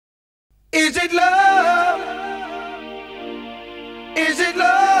Is it love? Is it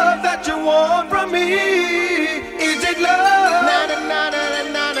love that you want from me? Is it love? Na na na na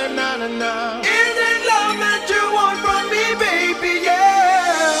na na na na na. Is it love that you want from me, baby?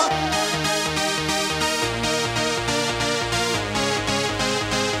 Yeah.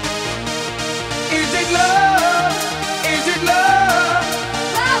 Is it love? Is it love?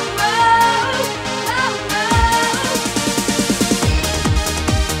 Love, love, love, love.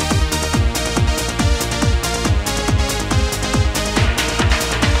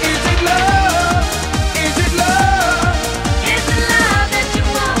 Is it love? Is it love? Is it love that you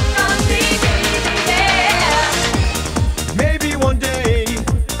want from me, baby? Yeah. Maybe one day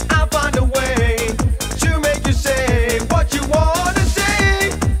I'll find a way to make you say what you want to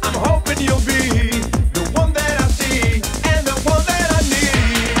say. I'm hoping you'll be the one that I see and the one that I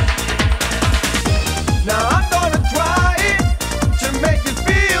need. Now I'm gonna try to make you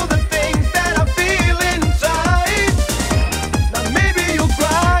feel the things that I feel inside. Now maybe you'll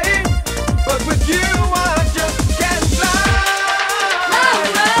cry, but with you I just can't fly. Love,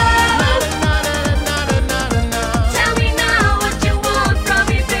 love. Tell me now what you want from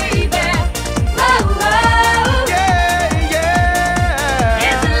me, baby. Love, love. Yeah, yeah.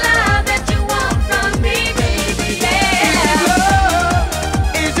 Is it love that you want from me, baby? Yeah.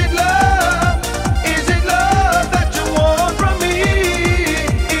 Is it love? Is it love that you want from me?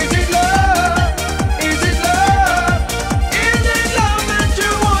 Is it love? Is it love? Is it love that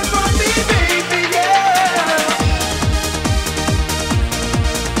you want from me, baby? Yeah.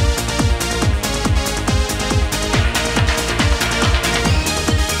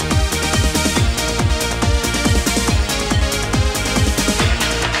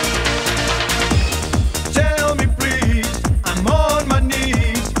 Tell me please, I'm on my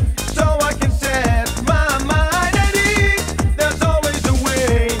knees, so I can set my mind at ease. There's always a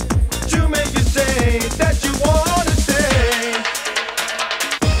way to make you say that you wanna stay.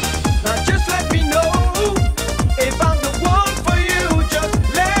 Now just let me know if I'm the one for you, just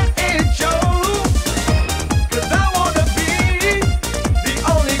let it show. 'Cause I wanna be the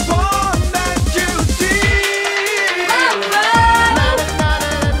only one that you see. Love, love.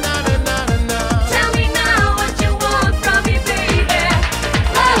 Tell me now what you want from me, baby.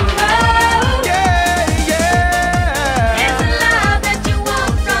 Love, love. Yeah, yeah. Is it love that you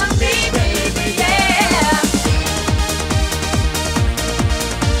want from me, baby? Yeah.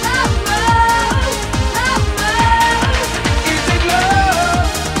 Love, love, love, love. Is it love?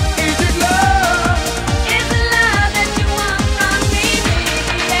 Is it love? Is it love that you want from me,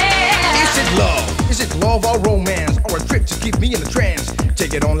 baby? Yeah. Is it love? Is it love or romance? Or a trip to keep me in a trance?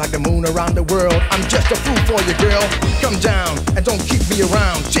 Take it on like the moon around the world. I'm just a fool for you, girl. Come down and don't keep me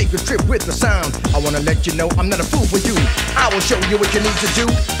around. Take a trip with the sound. I wanna let you know I'm not a fool for you. I will show you what you need to do.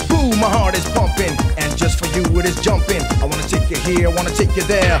 Boom, my heart is pumping, and just for you it is jumping. I wanna take you here, wanna take you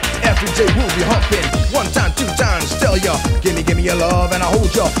there. Every day we'll be humping. One time, two times, tell ya. Give me your love and I'll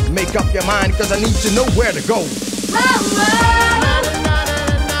hold ya. Make up your mind, cause I need to know where to go. Love, love.